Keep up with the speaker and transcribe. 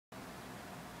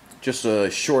Just a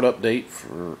short update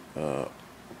for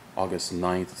August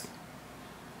 9th.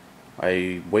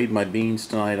 I weighed my beans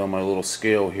tonight on my little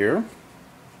scale here.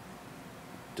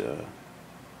 You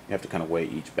have to kind of weigh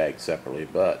each bag separately,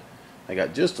 but I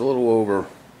got just a little over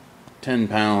 10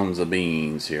 pounds of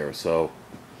beans here. So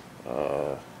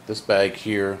this bag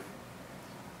here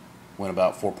went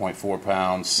about 4.4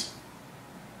 pounds.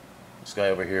 This guy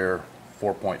over here,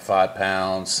 4.5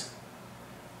 pounds.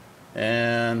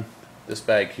 And this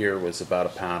bag here was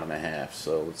about 1.5 pounds.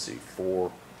 So let's see,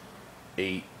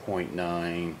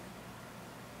 8.9.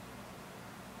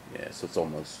 Yeah, so it's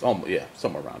almost yeah,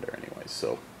 somewhere around there anyway.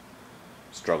 So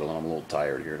struggling, I'm a little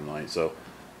tired here tonight. So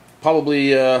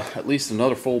probably at least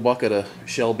another full bucket of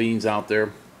shell beans out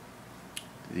there.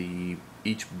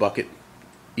 Each bucket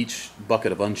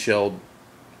of unshelled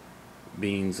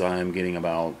beans, I'm getting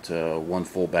about one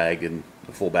full bag, and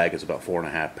the full bag is about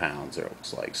 4.5 pounds there, it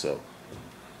looks like. So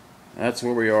that's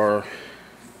where we are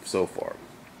so far.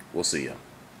 We'll see you.